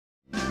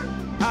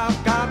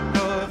I've got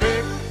the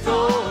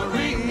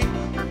victory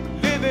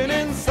living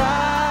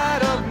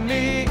inside of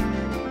me.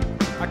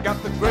 I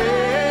got the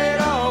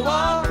greater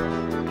one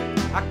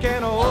I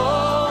can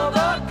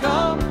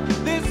overcome.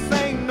 This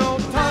ain't no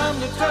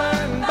time to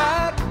turn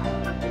back,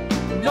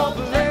 no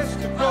place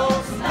to go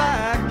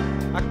slack.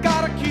 I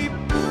gotta keep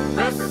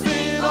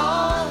pressing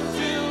on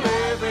till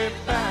every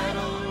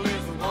battle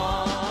is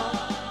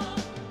won.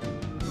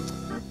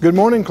 Good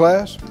morning,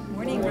 class. Good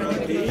morning,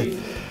 Brother Keith.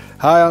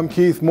 Hi, I'm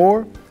Keith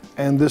Moore,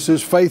 and this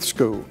is Faith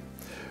School.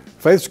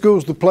 Faith School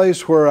is the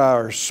place where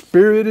our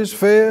spirit is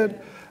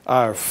fed,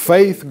 our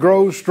faith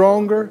grows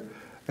stronger,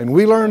 and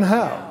we learn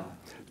how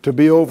to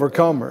be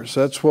overcomers.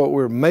 That's what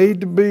we're made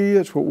to be.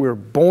 It's what we're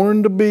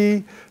born to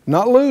be.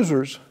 Not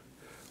losers,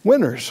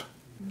 winners,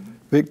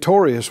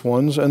 victorious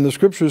ones. And the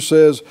Scripture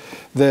says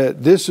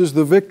that this is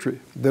the victory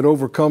that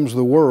overcomes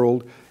the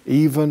world,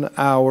 even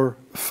our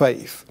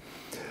faith.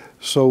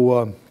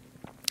 So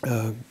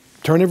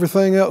turn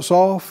everything else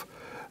off.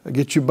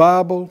 Get your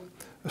Bible,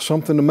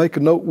 something to make a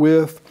note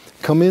with.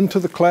 Come into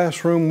the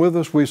classroom with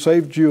us. We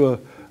saved you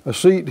a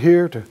seat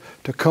here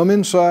to come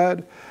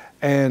inside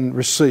and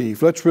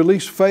receive. Let's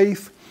release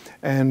faith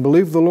and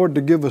believe the Lord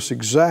to give us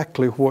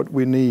exactly what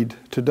we need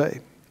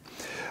today.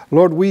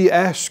 Lord, we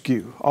ask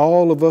you,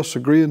 all of us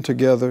agreeing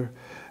together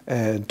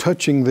and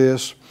touching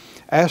this,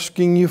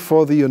 asking you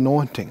for the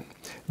anointing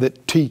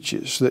that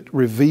teaches, that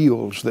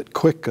reveals, that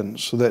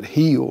quickens, that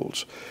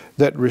heals,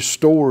 that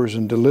restores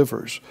and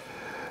delivers.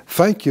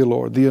 Thank you,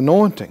 Lord, the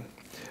anointing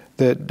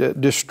that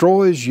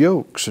destroys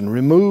yokes and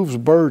removes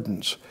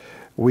burdens.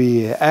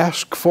 We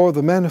ask for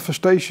the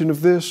manifestation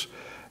of this,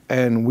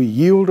 and we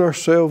yield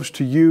ourselves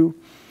to you.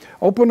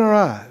 Open our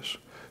eyes.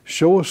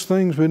 Show us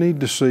things we need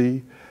to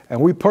see, and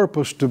we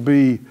purpose to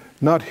be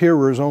not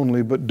hearers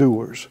only, but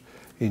doers.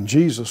 In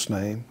Jesus'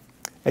 name,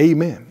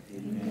 amen.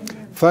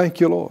 Amen. Thank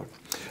you, Lord.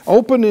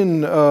 Open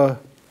in the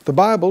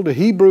Bible to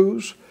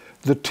Hebrews,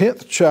 the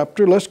 10th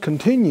chapter. Let's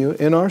continue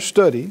in our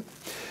study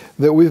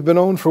that we've been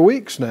on for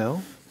weeks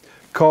now,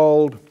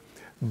 called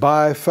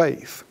By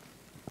Faith.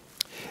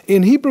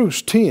 In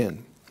Hebrews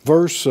 10,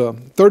 verse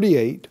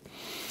 38,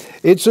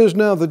 it says,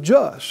 "Now the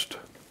just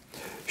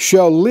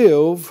shall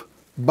live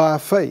by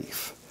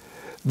faith."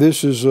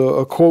 This is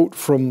a quote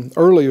from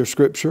earlier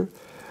Scripture.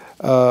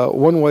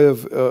 One way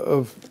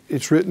of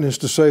it's written is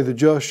to say, "The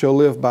just shall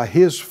live by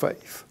his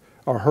faith,"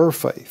 or her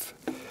faith.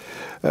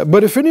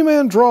 "But if any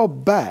man draw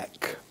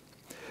back,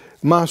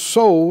 my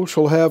soul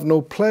shall have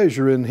no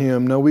pleasure in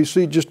him." Now we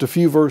see just a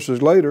few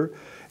verses later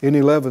in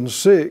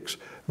 11:6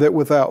 that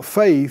without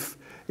faith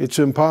it's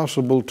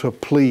impossible to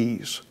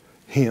please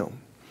him.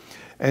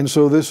 And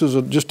so this is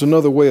just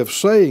another way of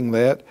saying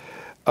that.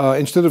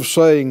 Instead of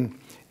saying,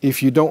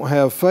 if you don't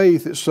have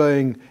faith, it's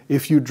saying,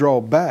 if you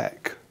draw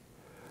back,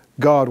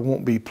 God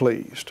won't be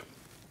pleased.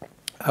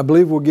 I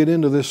believe we'll get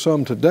into this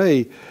some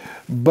today,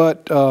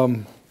 but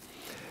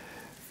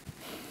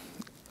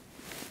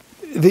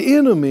the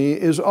enemy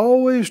is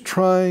always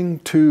trying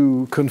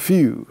to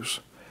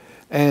confuse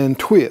and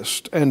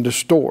twist and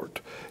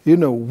distort. You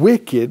know,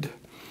 wicked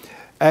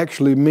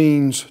actually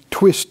means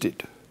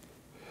twisted.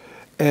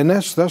 And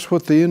that's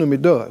what the enemy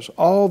does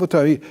all the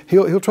time.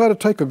 He'll try to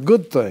take a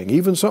good thing,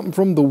 even something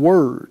from the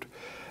Word,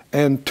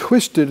 and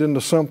twist it into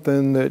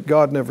something that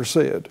God never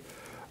said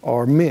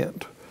or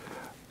meant.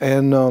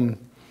 And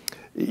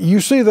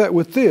you see that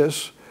with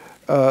this,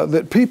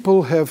 that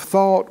people have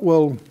thought,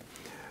 well,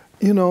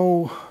 you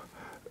know,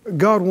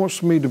 God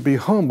wants me to be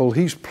humble.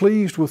 He's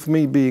pleased with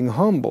me being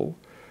humble.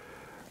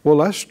 Well,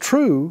 that's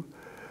true,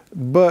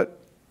 but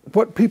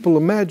what people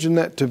imagine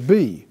that to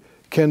be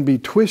can be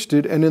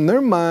twisted, and in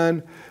their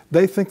mind,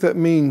 they think that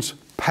means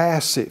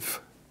passive.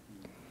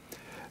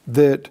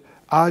 That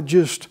I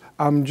just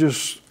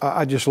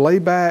lay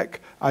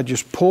back, I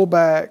just pull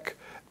back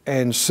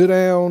and sit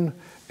down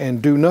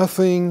and do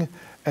nothing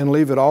and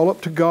leave it all up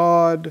to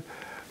God.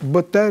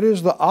 But that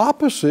is the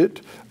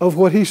opposite of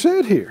what he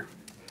said here.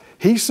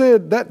 He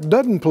said that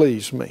doesn't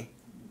please me.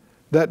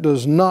 That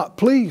does not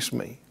please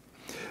me.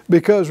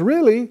 Because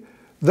really,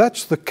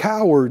 that's the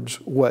coward's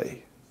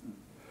way.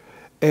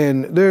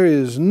 And there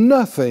is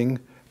nothing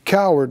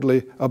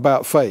cowardly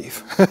about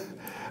faith.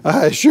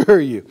 I assure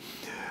you.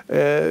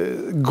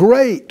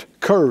 Great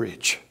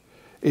courage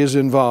is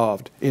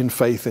involved in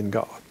faith in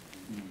God.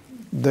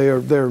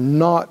 They're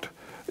not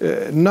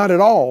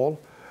at all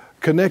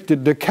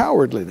connected to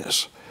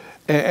cowardliness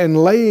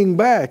and laying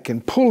back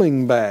and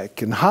pulling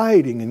back and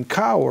hiding and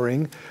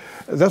cowering.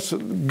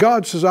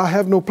 God says, I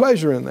have no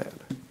pleasure in that.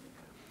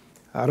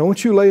 I don't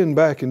want you laying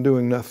back and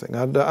doing nothing.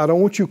 I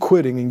don't want you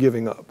quitting and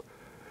giving up.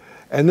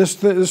 And this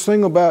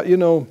thing about, you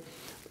know,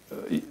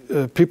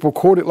 people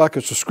quote it like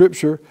it's a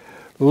scripture,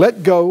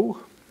 let go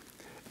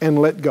and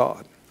let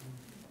God.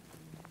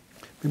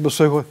 People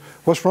say, well,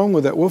 what's wrong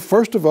with that? Well,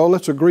 first of all,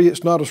 let's agree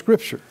it's not a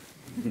scripture.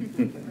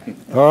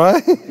 All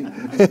right?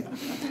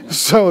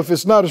 So if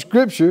it's not a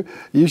scripture,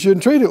 you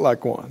shouldn't treat it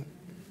like one.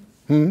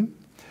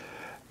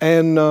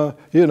 And,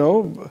 you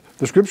know,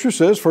 the scripture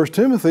says, 1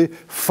 Timothy,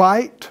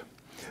 fight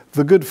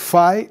the good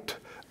fight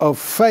of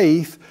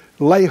faith,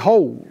 lay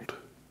hold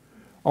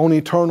on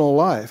eternal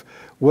life.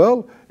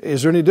 Well,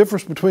 is there any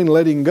difference between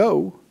letting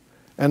go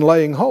and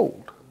laying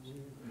hold?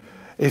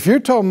 If you're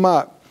talking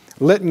about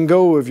letting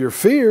go of your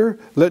fear,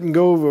 letting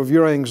go of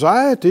your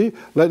anxiety,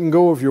 letting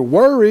go of your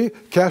worry,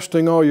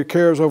 casting all your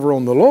cares over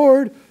on the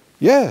Lord,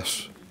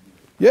 yes,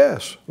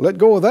 let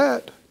go of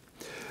that.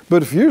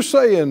 But if you're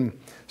saying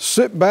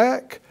sit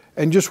back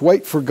and just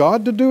wait for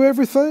God to do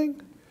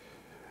everything,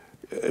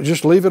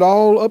 just leave it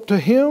all up to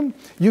Him,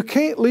 you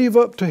can't leave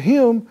up to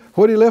Him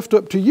what He left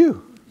up to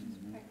you.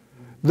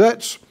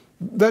 That's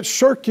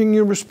shirking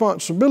your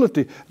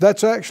responsibility.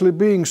 That's actually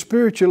being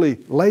spiritually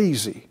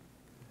lazy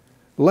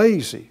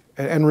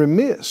and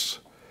remiss.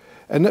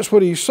 And that's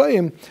what He's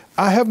saying.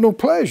 I have no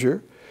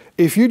pleasure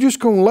if you're just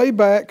going to lay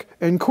back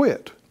and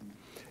quit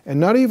and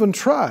not even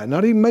try,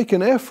 not even make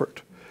an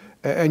effort,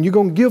 and you're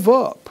going to give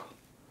up.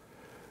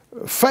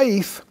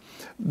 Faith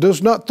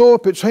does not throw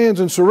up its hands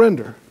and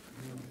surrender.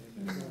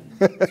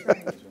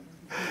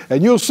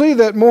 And you'll see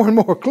that more and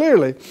more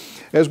clearly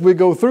as we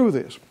go through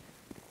this.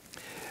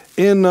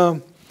 In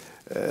the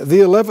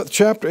 11th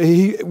chapter,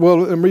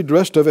 let me read the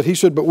rest of it. He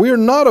said, but we are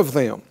not of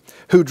them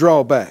who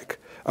draw back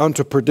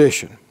unto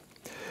perdition.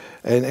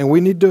 And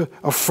we need to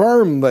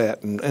affirm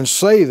that and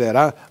say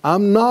that.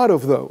 I'm not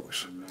of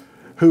those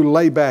who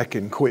lay back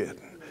and quit.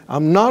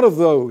 I'm not of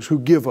those who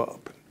give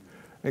up,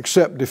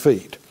 accept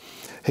defeat.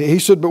 He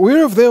said, but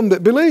we're of them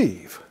that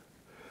believe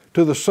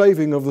to the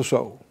saving of the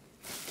soul.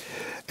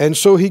 And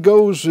so he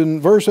goes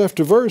in verse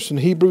after verse in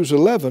Hebrews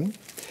 11,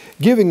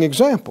 giving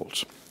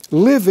examples,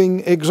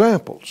 living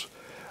examples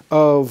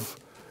of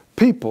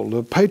people,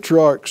 the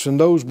patriarchs and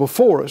those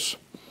before us,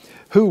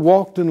 who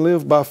walked and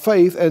lived by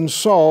faith and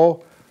saw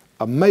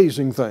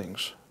amazing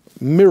things,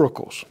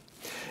 miracles.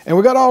 And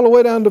we got all the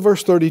way down to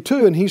verse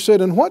 32, and he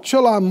said, and what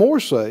shall I more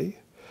say?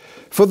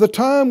 For the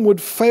time would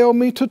fail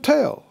me to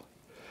tell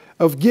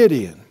of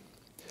Gideon,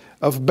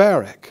 of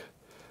Barak,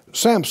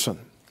 Samson,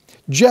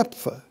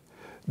 Jephthah,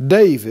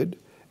 David,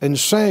 and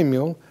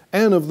Samuel,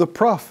 and of the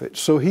prophets.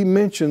 So he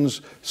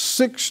mentions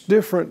 6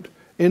 different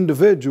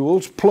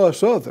individuals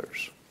plus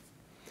others.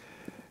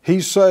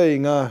 He's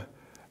saying, I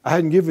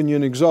hadn't given you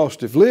an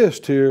exhaustive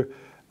list here.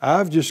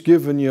 I've just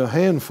given you a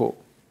handful.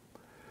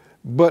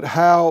 But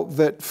how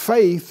that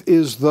faith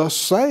is the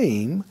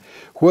same,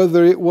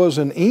 whether it was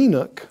an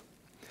Enoch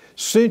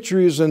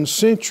centuries and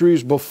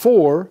centuries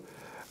before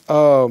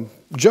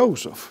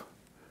Joseph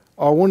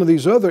or one of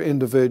these other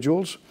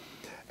individuals.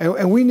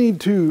 And we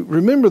need to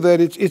remember that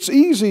it's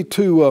easy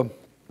to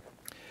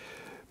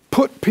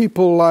put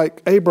people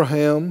like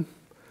Abraham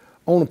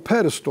on a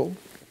pedestal.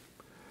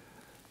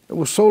 It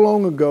was so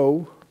long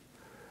ago.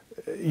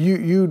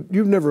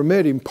 You've never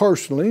met him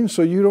personally,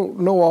 so you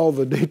don't know all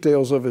the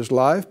details of his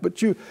life,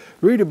 but you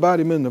read about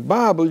him in the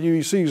Bible.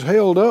 You see he's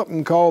held up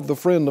and called the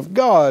friend of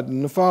God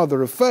and the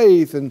father of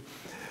faith, and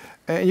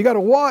you got to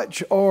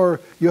watch,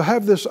 or you'll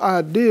have this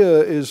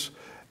idea is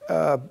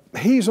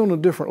he's on a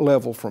different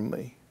level from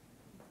me.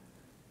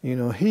 You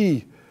know,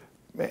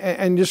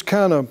 and just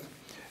kind of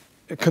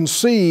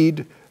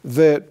concede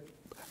that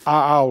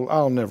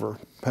I'll never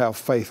have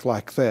faith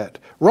like that.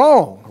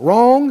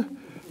 Wrong.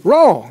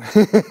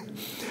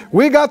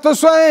 We got the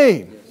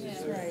same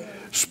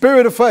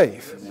spirit of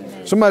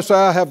faith. Somebody say,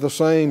 I have the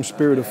same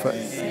spirit of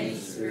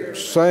faith.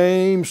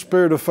 Same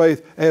spirit of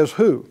faith as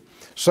who?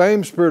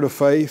 Same spirit of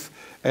faith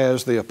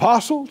as the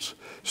apostles.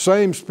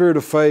 Same spirit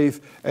of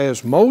faith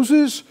as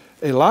Moses,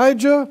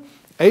 Elijah,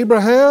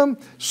 Abraham.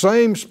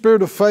 Same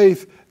spirit of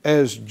faith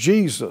as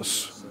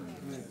Jesus.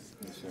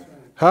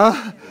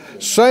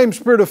 Same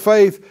spirit of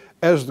faith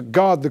as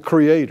God the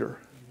Creator.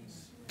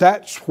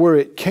 That's where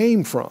it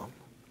came from.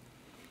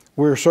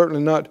 We're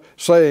certainly not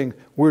saying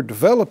we're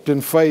developed in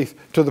faith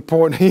to the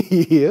point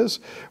He is.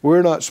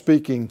 We're not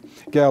speaking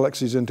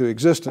galaxies into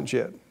existence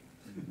yet.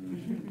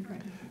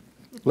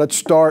 Let's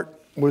start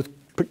with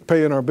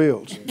paying our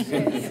bills.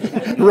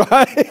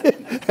 Right?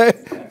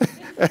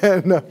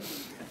 And,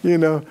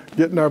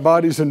 getting our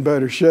bodies in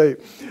better shape,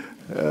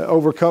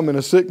 overcoming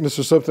a sickness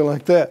or something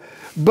like that.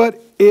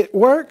 But it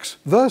works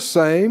the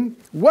same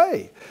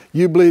way.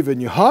 You believe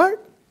in your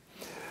heart.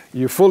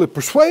 You're fully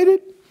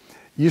persuaded.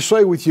 You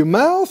say with your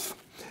mouth,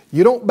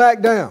 you don't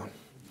back down.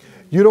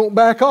 You don't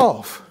back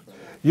off.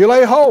 You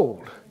lay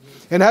hold.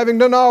 And having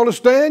done all to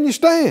stand, you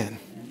stand.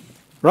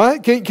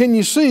 Right? Can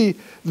you see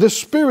the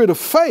spirit of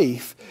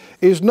faith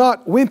is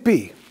not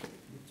wimpy.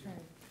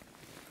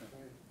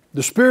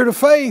 The spirit of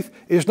faith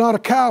is not a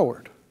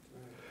coward.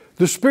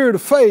 The spirit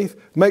of faith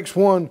makes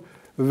one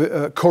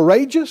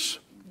courageous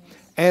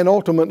and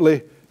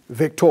ultimately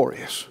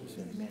victorious.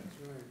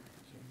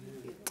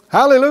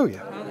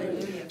 Hallelujah.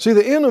 See,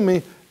 the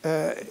enemy,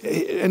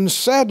 and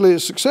sadly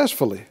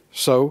successfully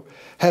so,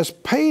 has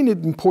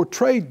painted and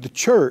portrayed the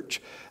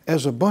church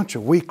as a bunch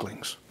of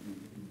weaklings.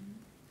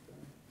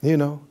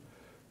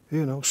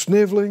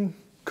 Sniveling,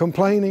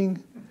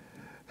 complaining,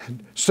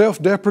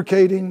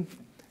 self-deprecating.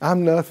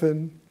 I'm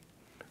nothing.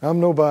 I'm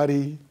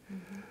nobody.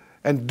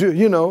 And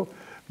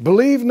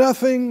believe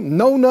nothing,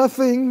 know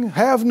nothing,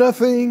 have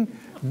nothing,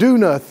 do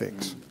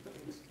nothings.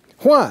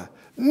 Why?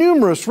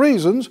 numerous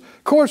reasons.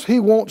 Of course, he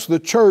wants the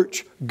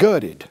church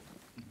gutted,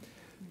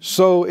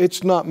 so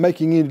it's not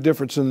making any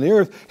difference in the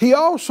earth. He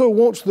also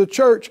wants the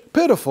church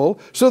pitiful,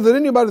 so that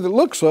anybody that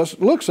looks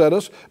at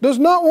us does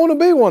not want to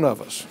be one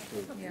of us.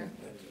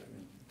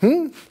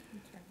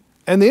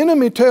 And the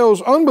enemy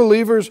tells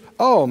unbelievers,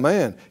 oh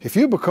man, if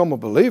you become a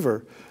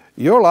believer,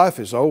 your life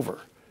is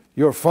over.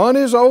 Your fun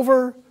is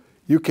over.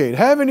 You can't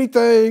have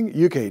anything.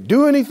 You can't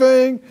do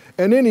anything.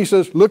 And then he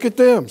says, look at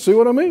them. See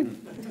what I mean?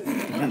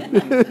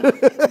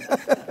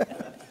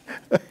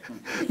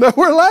 Now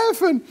we're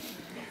laughing,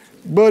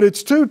 but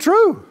it's too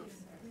true.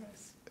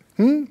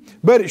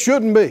 But it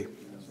shouldn't be.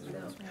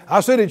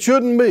 I said it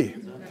shouldn't be.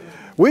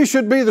 We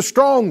should be the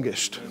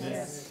strongest.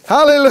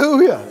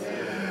 Hallelujah.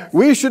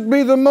 We should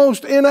be the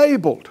most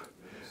enabled,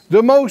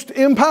 the most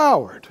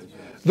empowered,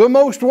 the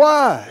most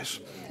wise.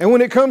 And when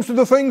it comes to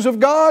the things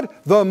of God,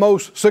 the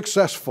most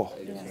successful.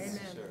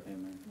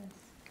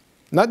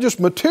 Not just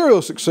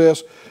material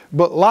success,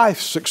 but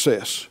life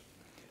success.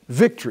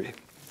 Victory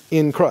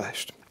in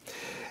Christ.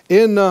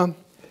 In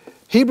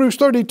Hebrews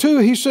 32,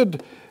 he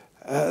said,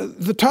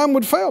 the time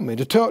would fail me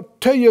to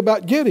tell you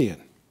about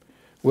Gideon.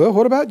 Well,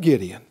 what about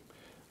Gideon?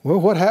 Well,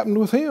 what happened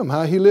with him?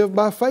 How he lived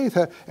by faith.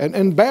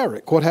 And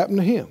Barak, what happened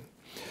to him?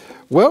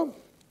 Well,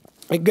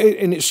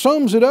 and it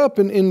sums it up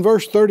in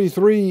verse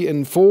 33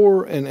 and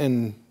 4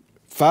 and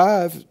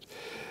 5.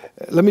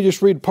 Let me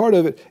just read part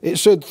of it. It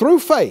said, through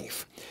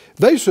faith,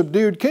 they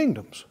subdued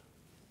kingdoms.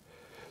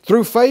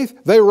 Through faith,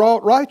 they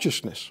wrought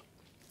righteousness.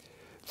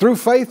 Through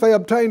faith, they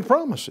obtained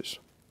promises.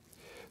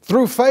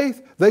 Through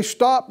faith, they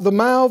stopped the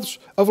mouths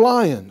of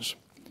lions.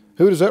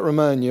 Who does that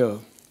remind you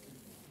of?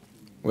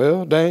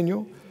 Well,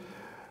 Daniel.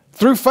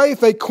 Through faith,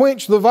 they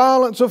quenched the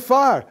violence of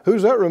fire. Who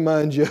does that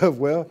remind you of?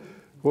 Well,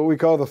 what we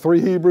call the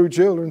 3 Hebrew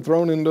children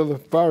thrown into the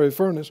fiery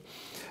furnace.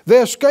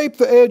 They escaped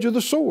the edge of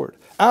the sword.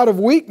 Out of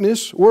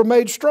weakness were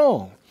made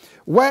strong.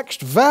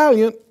 Waxed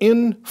valiant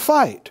in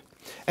fight.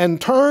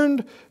 And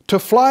turned to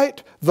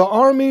flight the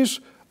armies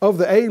of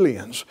the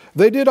aliens.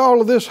 They did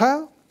all of this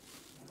how?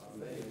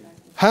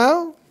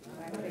 How?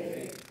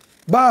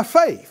 By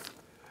faith.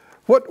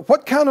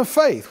 What kind of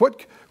faith?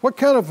 What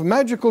kind of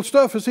magical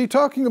stuff is he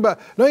talking about?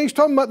 No, he's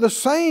talking about the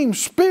same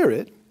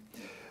Spirit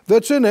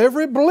that's in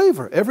every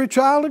believer, every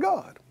child of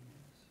God.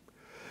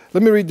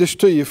 Let me read this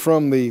to you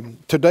from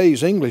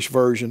today's English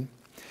version.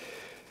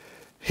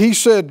 He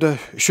said,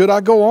 should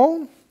I go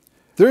on?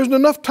 There isn't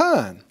enough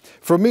time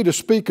for me to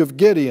speak of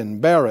Gideon,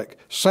 Barak,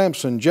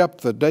 Samson,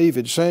 Jephthah,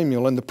 David,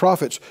 Samuel, and the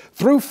prophets.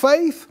 Through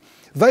faith,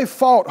 they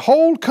fought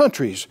whole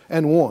countries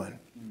and won.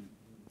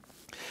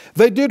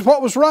 They did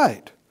what was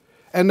right,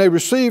 and they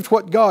received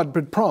what God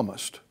had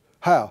promised.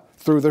 How?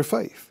 Through their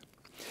faith.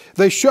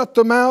 They shut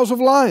the mouths of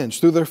lions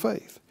through their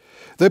faith.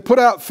 They put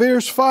out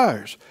fierce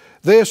fires.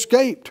 They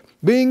escaped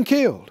being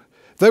killed.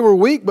 They were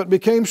weak but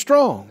became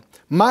strong,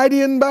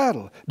 mighty in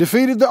battle,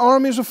 defeated the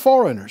armies of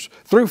foreigners.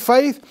 Through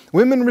faith,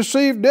 women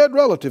received dead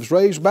relatives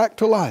raised back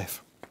to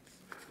life.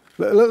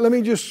 Let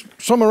me just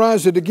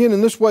summarize it again in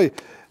this way.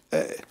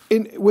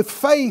 With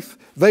faith,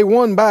 they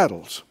won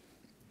battles.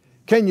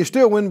 Can you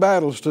still win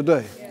battles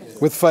today?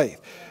 Yes. With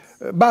faith?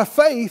 By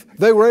faith,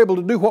 they were able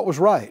to do what was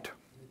right.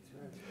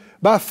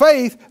 By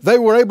faith, they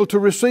were able to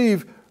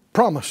receive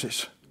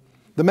promises,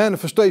 the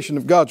manifestation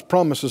of God's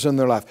promises in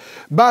their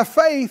life. By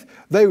faith,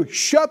 they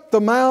shut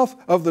the mouth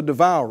of the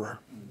devourer.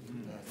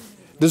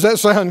 Does that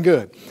sound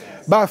good?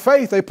 Yes. By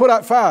faith, they put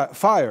out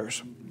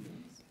fires.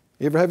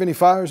 You ever have any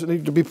fires that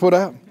need to be put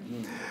out?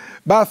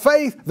 By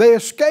faith, they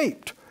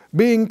escaped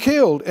being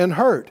killed and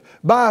hurt.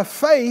 By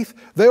faith,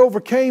 they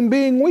overcame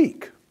being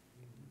weak.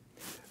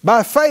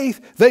 By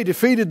faith, they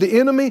defeated the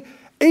enemy,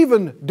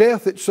 even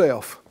death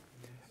itself,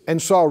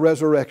 and saw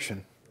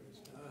resurrection.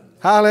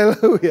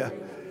 Hallelujah.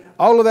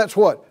 All of that's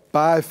what?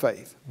 By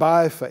faith,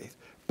 by faith,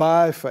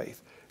 by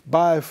faith,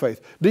 by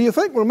faith. Do you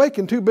think we're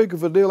making too big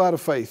of a deal out of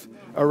faith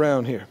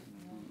around here?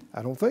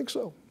 I don't think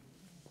so.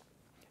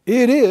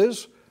 It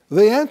is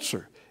the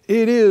answer.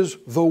 It is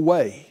the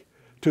way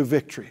to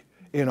victory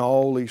in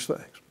all these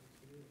things.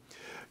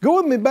 Go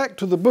with me back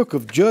to the book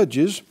of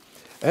Judges,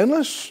 and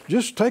let's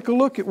just take a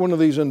look at one of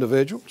these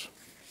individuals.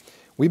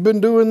 We've been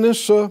doing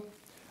this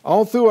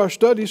all through our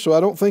study, so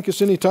I don't think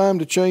it's any time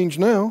to change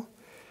now.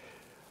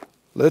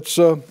 Let's,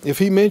 if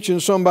he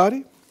mentions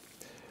somebody,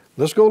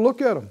 let's go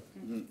look at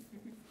them.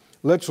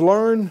 Let's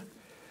learn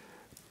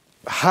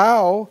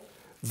how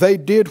they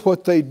did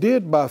what they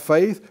did by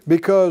faith,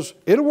 because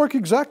it'll work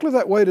exactly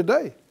that way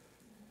today.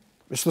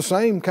 It's the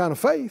same kind of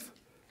faith.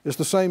 It's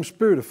the same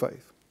spirit of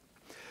faith.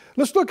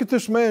 Let's look at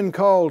this man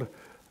called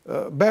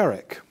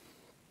Barak.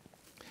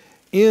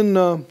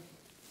 In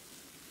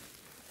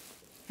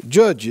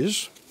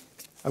Judges,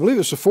 I believe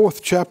it's the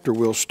 4th chapter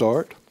we'll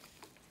start.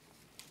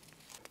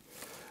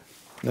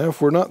 Now,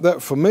 if we're not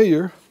that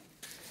familiar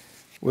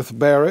with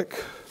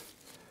Barak,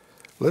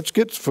 let's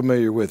get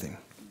familiar with him.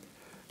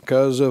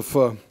 Because if,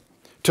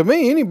 to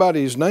me,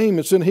 anybody's name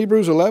that's in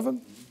Hebrews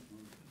 11,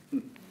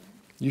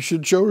 you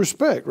should show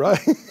respect, right?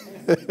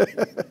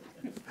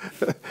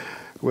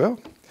 Well,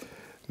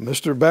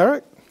 Mr.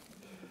 Barak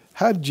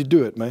How did you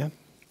do it, man?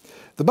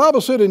 The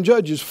Bible said in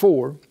Judges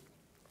 4,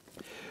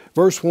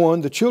 verse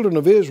 1, the children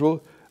of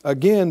Israel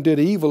again did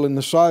evil in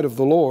the sight of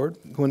the Lord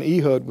when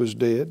Ehud was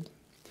dead.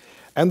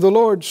 And the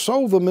Lord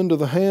sold them into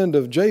the hand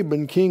of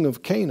Jabin, king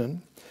of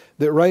Canaan,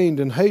 that reigned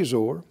in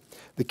Hazor,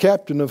 the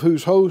captain of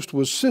whose host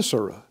was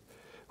Sisera,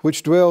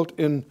 which dwelt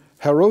in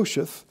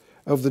Harosheth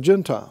of the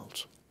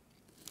Gentiles.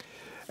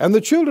 And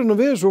the children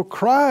of Israel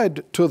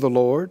cried to the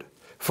Lord,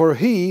 for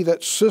he,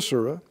 that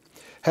Sisera,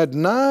 had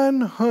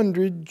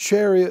 900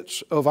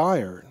 chariots of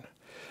iron,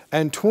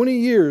 and 20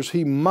 years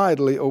he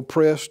mightily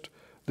oppressed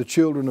the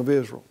children of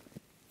Israel.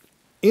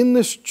 In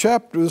this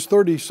chapter, this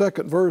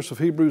 32nd verse of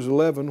Hebrews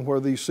 11, where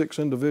these 6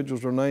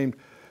 individuals are named,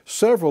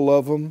 several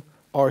of them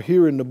are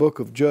here in the book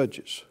of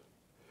Judges.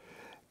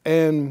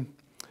 And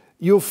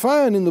you'll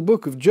find in the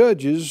book of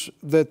Judges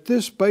that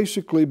this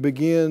basically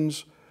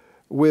begins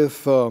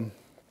with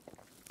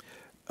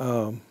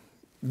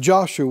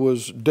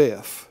Joshua's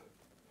death.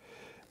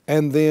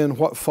 And then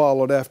what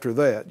followed after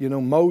that. You know,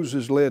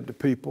 Moses led the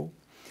people,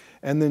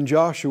 and then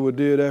Joshua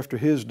did after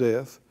his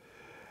death.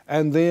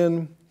 And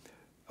then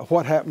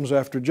what happens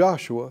after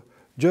Joshua,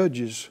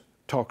 Judges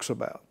talks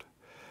about.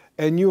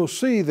 And you'll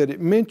see that it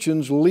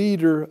mentions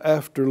leader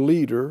after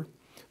leader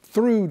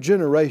through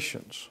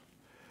generations.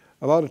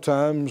 A lot of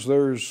times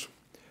there's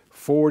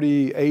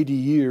 40, 80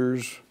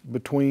 years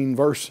between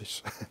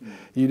verses.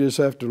 You just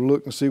have to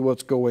look and see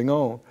what's going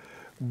on.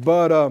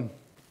 But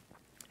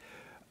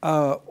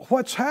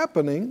what's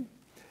happening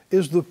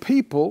is the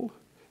people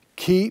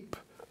keep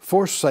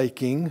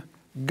forsaking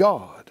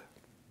God.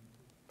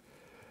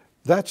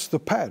 That's the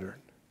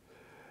pattern,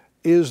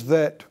 is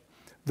that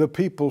the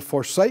people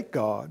forsake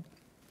God,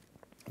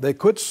 they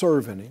quit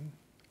serving Him,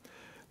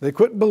 they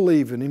quit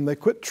believing Him, they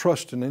quit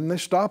trusting Him, they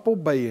stop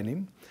obeying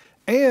Him,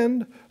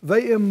 and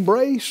they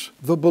embrace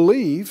the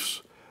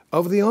beliefs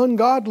of the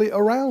ungodly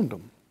around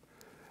them.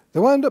 They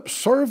wind up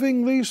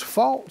serving these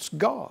false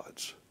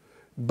gods,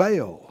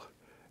 Baal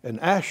and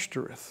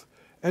Ashtoreth,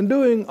 and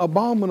doing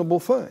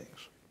abominable things.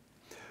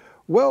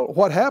 Well,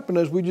 what happened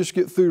as we just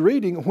get through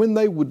reading, when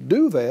they would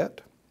do that,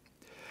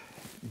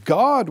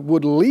 God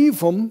would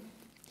leave them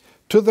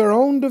to their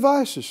own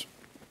devices.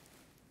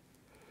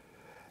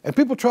 And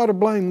people try to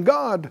blame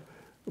God,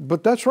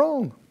 but that's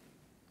wrong.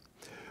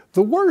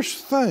 The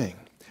worst thing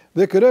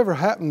that could ever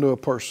happen to a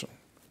person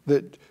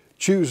that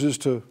chooses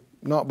to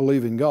not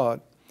believe in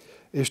God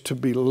is to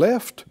be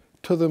left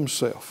to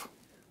themselves.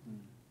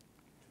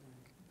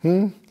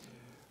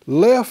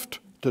 Left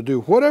to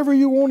do whatever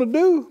you want to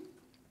do,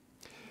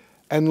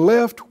 and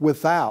left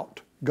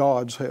without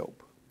God's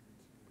help.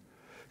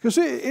 Because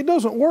it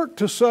doesn't work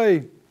to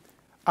say,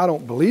 I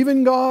don't believe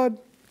in God,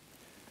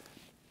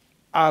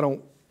 I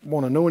don't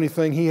want to know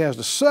anything He has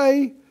to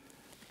say,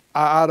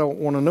 I don't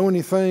want to know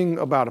anything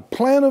about a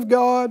plan of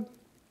God,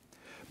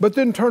 but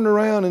then turn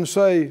around and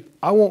say,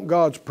 I want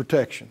God's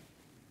protection,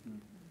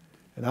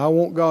 and I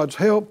want God's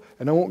help,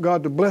 and I want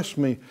God to bless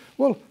me.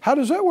 Well, how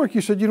does that work?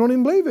 You said you don't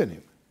even believe in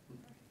Him.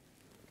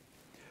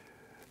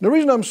 The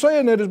reason I'm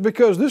saying that is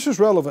because this is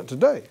relevant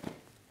today.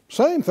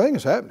 Same thing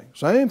is happening.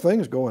 Same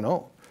thing is going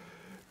on.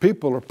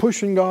 People are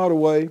pushing God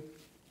away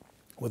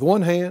with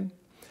one hand,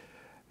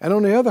 and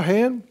on the other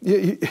hand,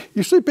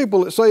 you see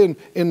people that say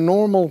in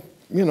normal,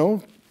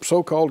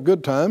 so-called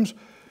good times,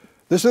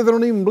 they say they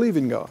don't even believe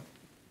in God.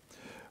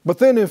 But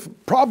then if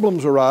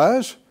problems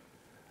arise,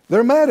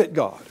 they're mad at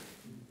God.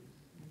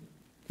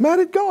 Mad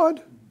at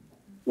God?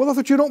 Well, I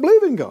thought you don't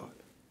believe in God.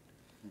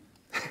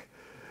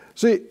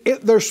 See,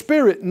 their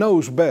spirit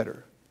knows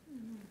better.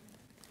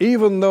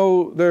 Even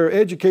though their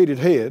educated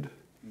head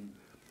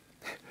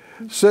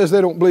says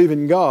they don't believe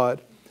in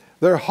God,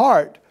 their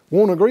heart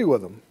won't agree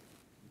with them.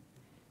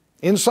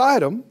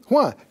 Inside them,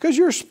 why? Because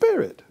you're a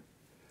spirit.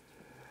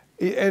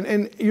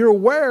 And you're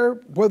aware,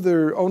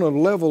 whether on a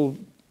level,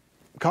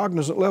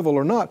 cognizant level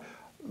or not,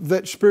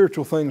 that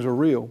spiritual things are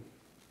real.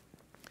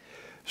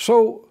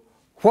 So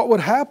what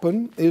would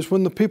happen is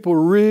when the people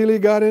really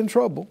got in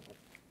trouble,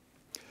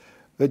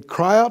 they'd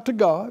cry out to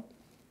God,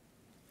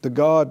 the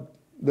God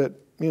that,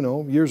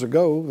 years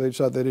ago they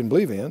decided they didn't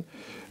believe in.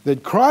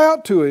 They'd cry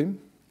out to Him.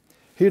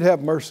 He'd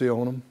have mercy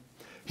on them.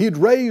 He'd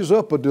raise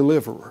up a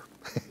deliverer.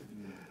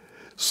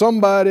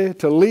 Somebody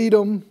to lead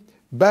them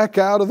back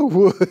out of the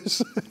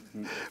woods,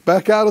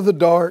 back out of the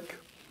dark,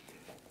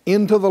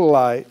 into the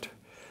light.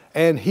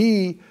 And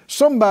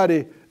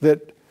somebody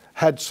that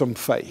had some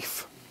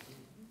faith.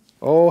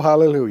 Oh,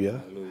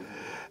 hallelujah.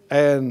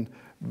 And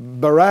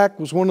Barak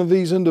was one of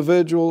these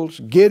individuals.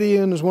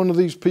 Gideon is one of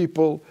these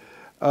people.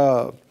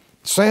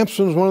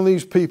 Samson is one of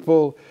these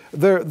people.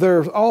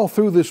 They're all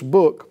through this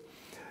book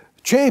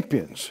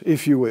champions,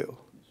 if you will,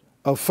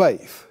 of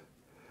faith.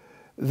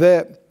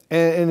 And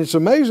it's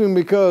amazing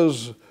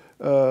because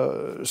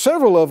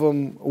several of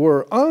them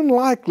were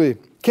unlikely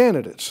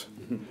candidates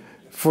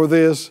for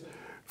this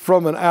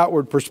from an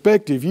outward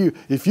perspective.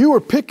 If you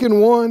were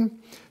picking one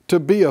to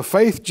be a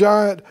faith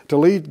giant, to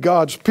lead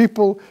God's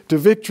people to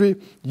victory,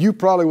 you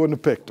probably wouldn't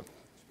have picked them.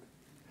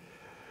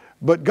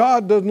 But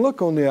God doesn't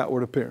look on the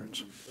outward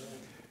appearance.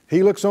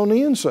 He looks on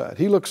the inside.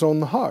 He looks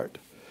on the heart.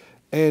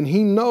 And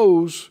He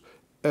knows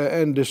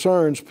and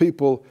discerns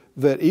people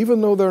that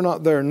even though they're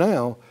not there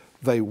now,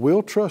 they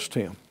will trust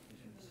Him.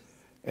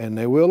 And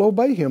they will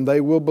obey Him.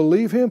 They will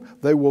believe Him.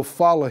 They will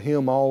follow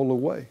Him all the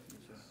way.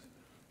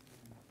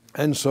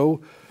 And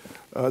so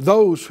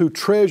those who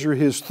treasure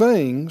His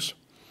things,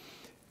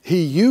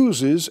 He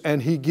uses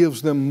and He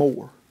gives them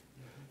more.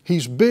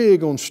 He's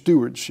big on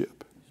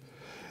stewardship.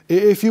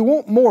 If you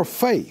want more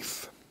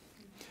faith,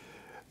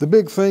 the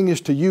big thing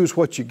is to use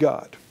what you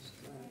got.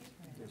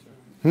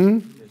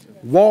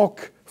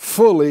 Walk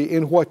fully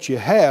in what you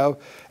have,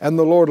 and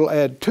the Lord will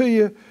add to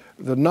you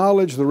the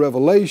knowledge, the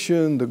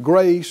revelation, the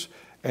grace,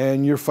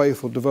 and your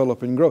faith will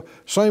develop and grow.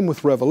 Same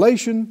with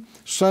revelation,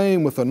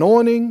 same with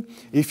anointing.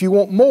 If you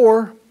want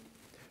more,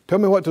 tell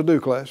me what to do,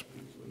 class.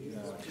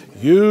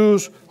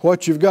 Use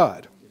what you've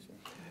got.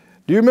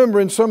 Do you remember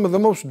in some of the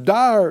most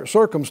dire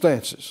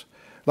circumstances,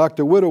 like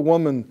the widow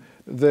woman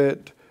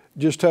that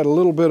just had a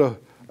little bit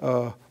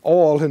of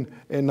oil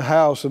in the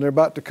house and they're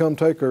about to come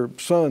take her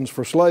sons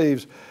for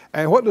slaves,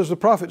 and what does the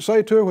prophet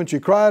say to her when she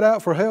cried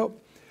out for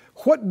help?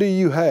 What do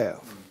you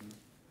have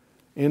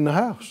in the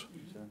house?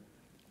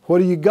 What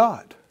do you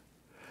got?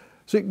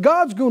 See,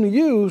 God's going to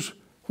use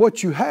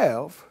what you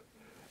have,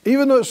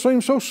 even though it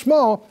seems so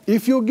small.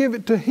 If you'll give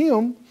it to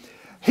Him,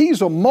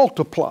 He's a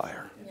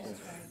multiplier.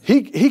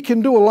 He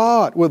can do a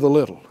lot with a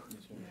little.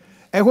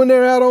 And when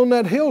they're out on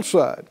that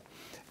hillside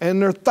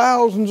and there are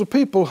thousands of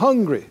people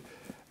hungry,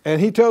 and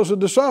He tells the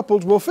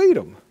disciples, we'll feed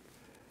them.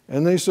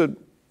 And they said,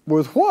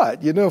 with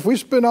what? You know, if we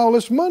spend all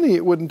this money,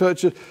 it wouldn't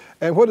touch it.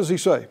 And what does He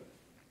say?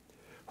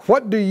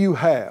 What do you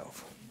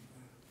have?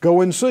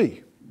 Go and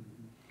see.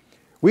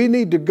 We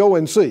need to go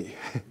and see.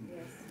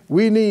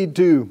 We need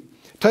to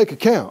take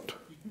account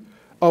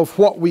of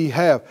what we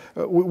have.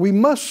 We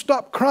must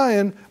stop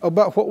crying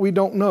about what we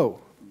don't know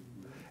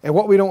and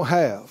what we don't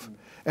have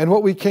and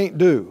what we can't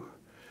do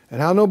and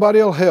how nobody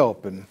will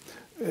help. And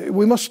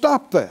we must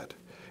stop that.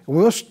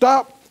 We must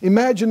stop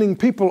imagining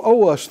people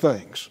owe us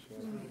things.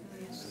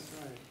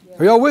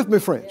 Are y'all with me,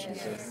 friends?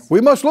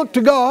 We must look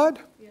to God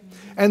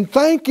and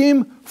thank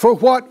Him for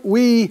what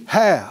we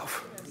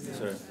have.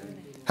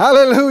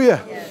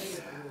 Hallelujah.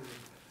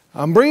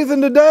 I'm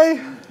breathing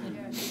today.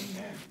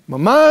 My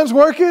mind's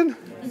working.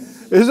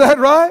 Is that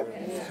right?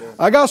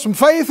 I got some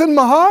faith in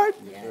my heart.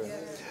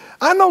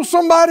 I know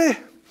somebody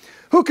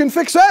who can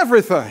fix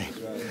everything.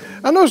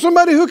 I know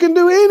somebody who can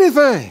do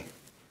anything.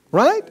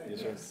 Right?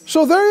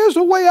 So there is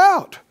a way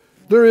out.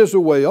 There is a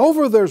way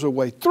over. There's a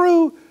way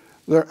through.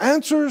 There are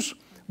answers.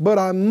 But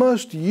I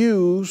must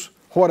use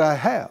what I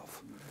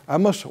have. I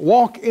must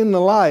walk in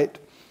the light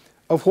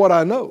of what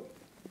I know.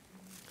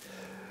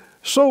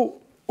 So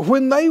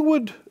when they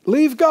would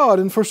leave God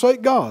and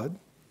forsake God,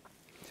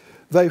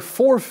 they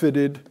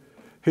forfeited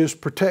His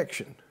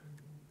protection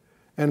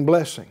and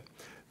blessing.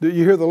 Do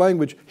you hear the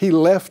language? He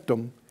left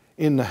them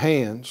in the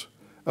hands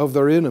of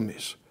their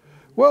enemies.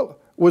 Well,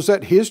 was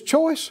that His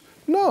choice?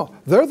 No,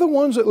 they're the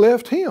ones that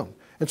left Him.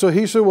 And so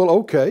He said, well,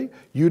 okay,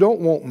 you don't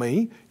want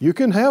me, you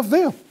can have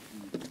them.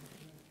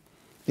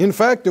 In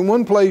fact, in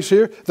one place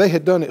here, they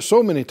had done it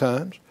so many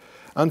times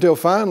until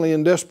finally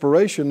in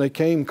desperation they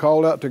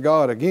called out to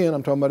God again.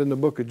 I'm talking about in the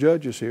book of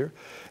Judges here.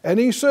 And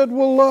He said,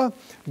 well,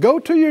 go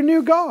to your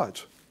new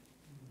gods.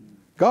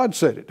 God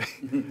said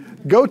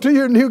it. Go to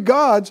your new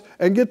gods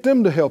and get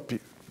them to help you.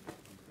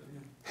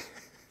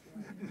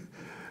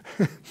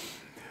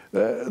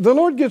 The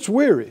Lord gets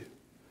weary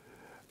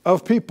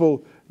of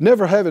people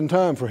never having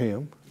time for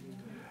Him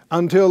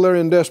until they're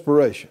in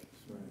desperation.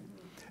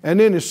 And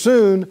then as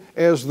soon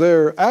as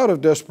they're out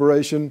of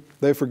desperation,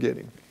 they forget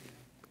Him.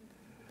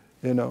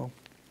 You know,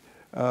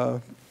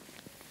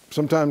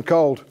 sometimes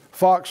called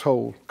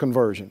foxhole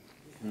conversion.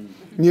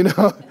 You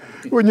know,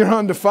 when you're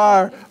under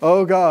fire,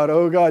 oh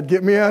God,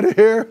 get me out of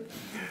here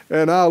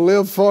and I'll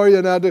live for you.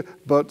 And I do.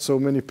 But so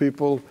many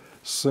people,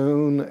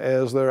 soon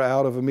as they're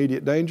out of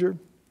immediate danger,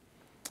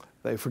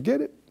 they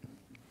forget it.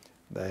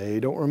 They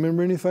don't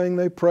remember anything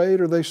they prayed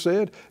or they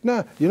said.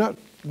 No,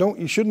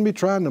 you shouldn't be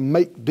trying to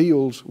make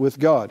deals with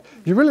God.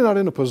 You're really not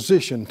in a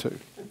position to.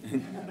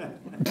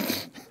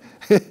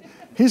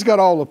 He's got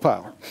all the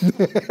power.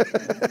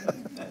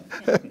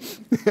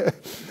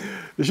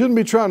 You shouldn't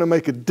be trying to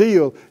make a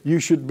deal. You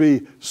should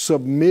be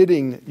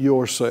submitting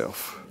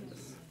yourself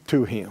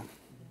to Him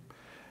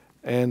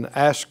and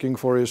asking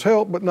for His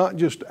help, but not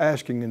just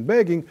asking and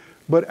begging,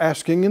 but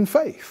asking in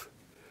faith,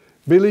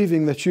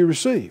 believing that you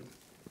receive.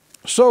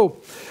 So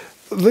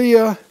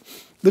the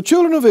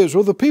children of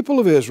Israel, the people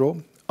of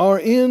Israel, are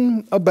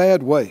in a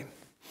bad way.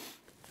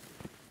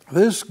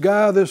 This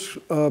guy, this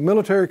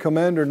military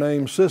commander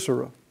named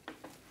Sisera,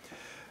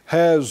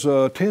 has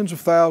tens of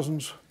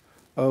thousands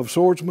of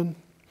swordsmen,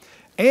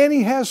 and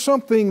he has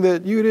something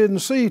that you didn't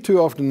see too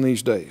often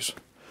these days: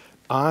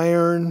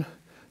 iron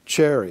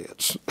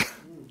chariots.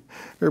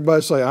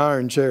 Everybody say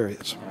iron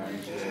chariots.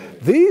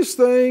 These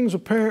things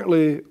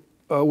apparently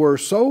were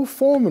so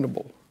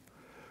formidable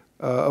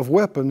of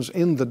weapons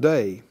in the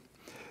day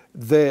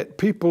that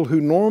people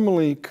who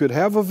normally could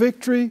have a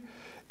victory,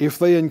 if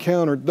they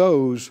encountered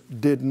those,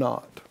 did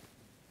not.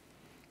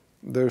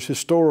 There's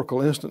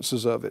historical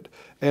instances of it.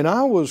 And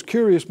I was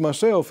curious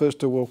myself as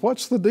to, well,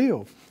 what's the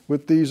deal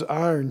with these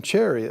iron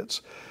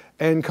chariots?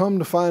 And come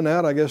to find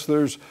out, I guess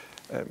there's,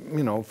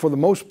 for the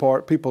most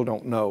part, people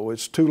don't know.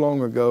 It's too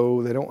long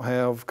ago. They don't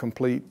have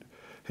complete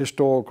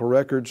historical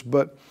records.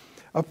 But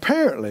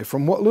apparently,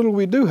 from what little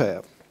we do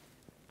have,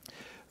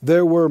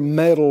 there were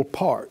metal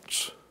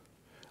parts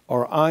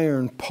or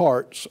iron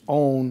parts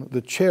on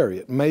the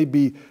chariot.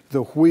 Maybe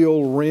the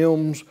wheel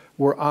rims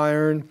were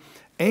iron.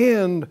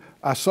 And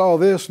I saw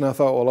this and I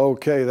thought, well,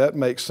 okay, that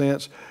makes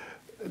sense.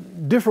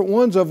 Different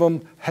ones of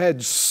them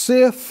had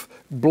scythe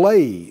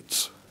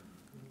blades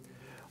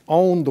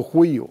on the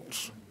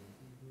wheels.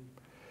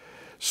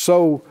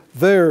 So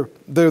there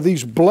are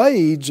these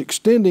blades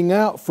extending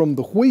out from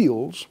the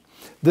wheels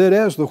that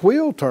as the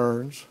wheel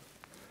turns,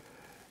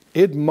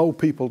 it'd mow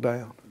people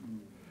down.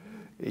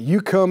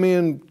 You come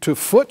in to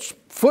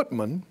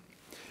footmen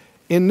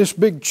in this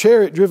big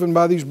chariot driven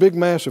by these big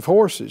massive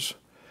horses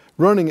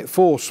running at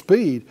full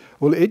speed,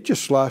 well, it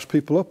just sliced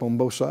people up on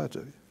both sides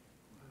of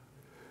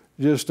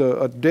you.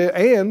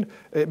 And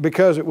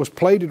because it was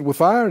plated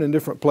with iron in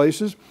different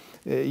places,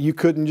 you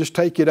couldn't just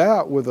take it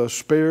out with a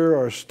spear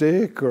or a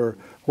stick or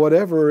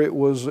whatever. It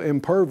was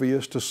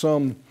impervious to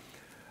some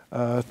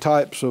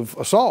types of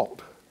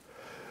assault.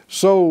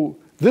 So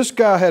this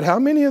guy had how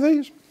many of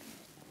these?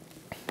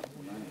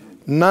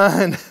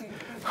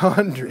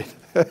 900.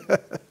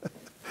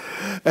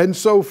 And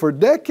so for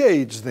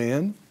decades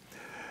then,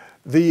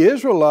 the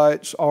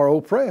Israelites are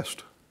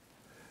oppressed.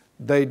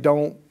 They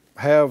don't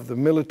have the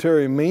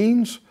military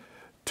means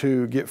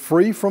to get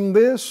free from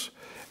this.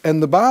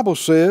 And the Bible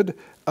said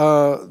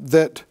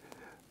that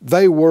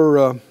they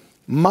were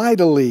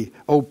mightily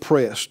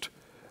oppressed,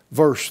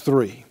 verse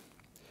 3.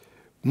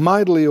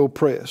 Mightily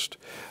oppressed.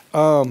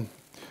 Let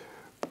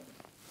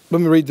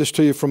me read this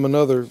to you from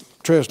another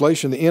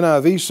translation. The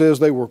NIV says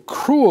they were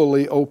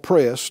cruelly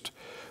oppressed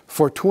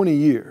for 20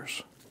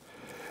 years.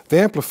 The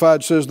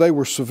Amplified says they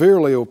were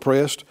severely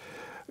oppressed,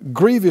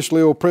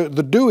 grievously oppressed.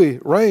 The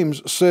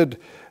Douay-Rheims said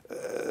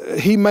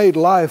he made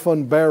life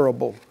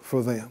unbearable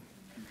for them.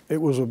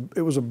 It was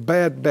a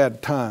bad,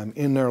 bad time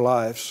in their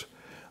lives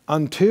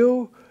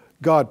until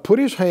God put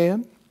His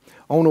hand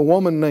on a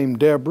woman named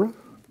Deborah,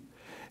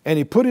 and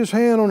He put His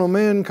hand on a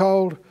man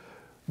called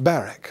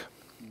Barak,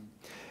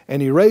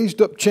 and He raised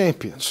up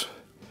champions.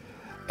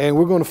 And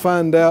we're going to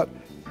find out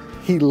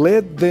He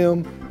led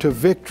them to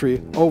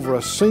victory over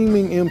a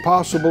seeming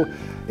impossible.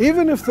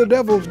 Even if the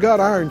devil's got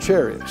iron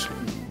chariots,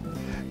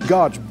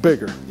 God's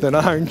bigger than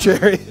iron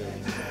chariots,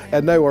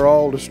 and they were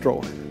all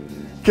destroyed.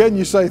 Can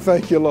you say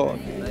thank you, Lord?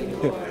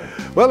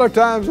 Well, our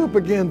time's up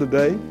again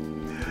today.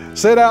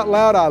 Say it out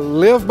loud. I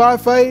live by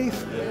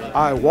faith.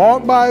 I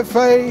walk by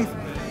faith.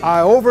 I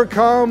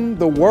overcome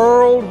the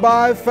world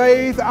by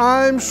faith.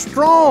 I'm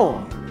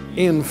strong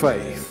in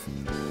faith,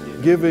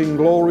 giving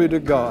glory to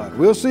God.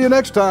 We'll see you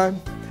next time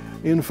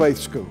in Faith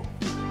School.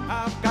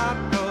 I've got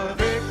the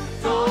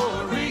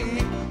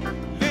victory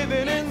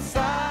living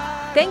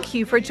inside. Thank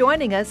you for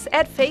joining us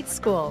at Faith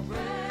School.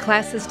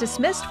 Class is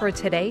dismissed for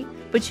today,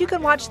 but you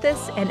can watch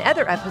this and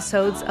other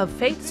episodes of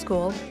Faith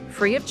School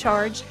free of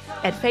charge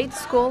at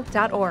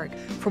faithschool.org.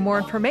 For more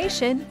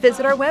information,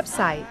 visit our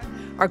website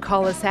or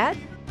call us at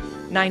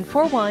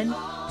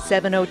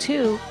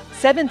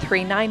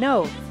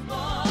 941-702-7390.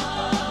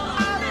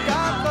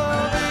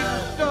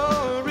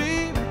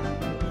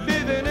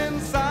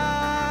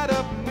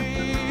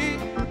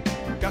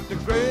 The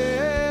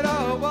great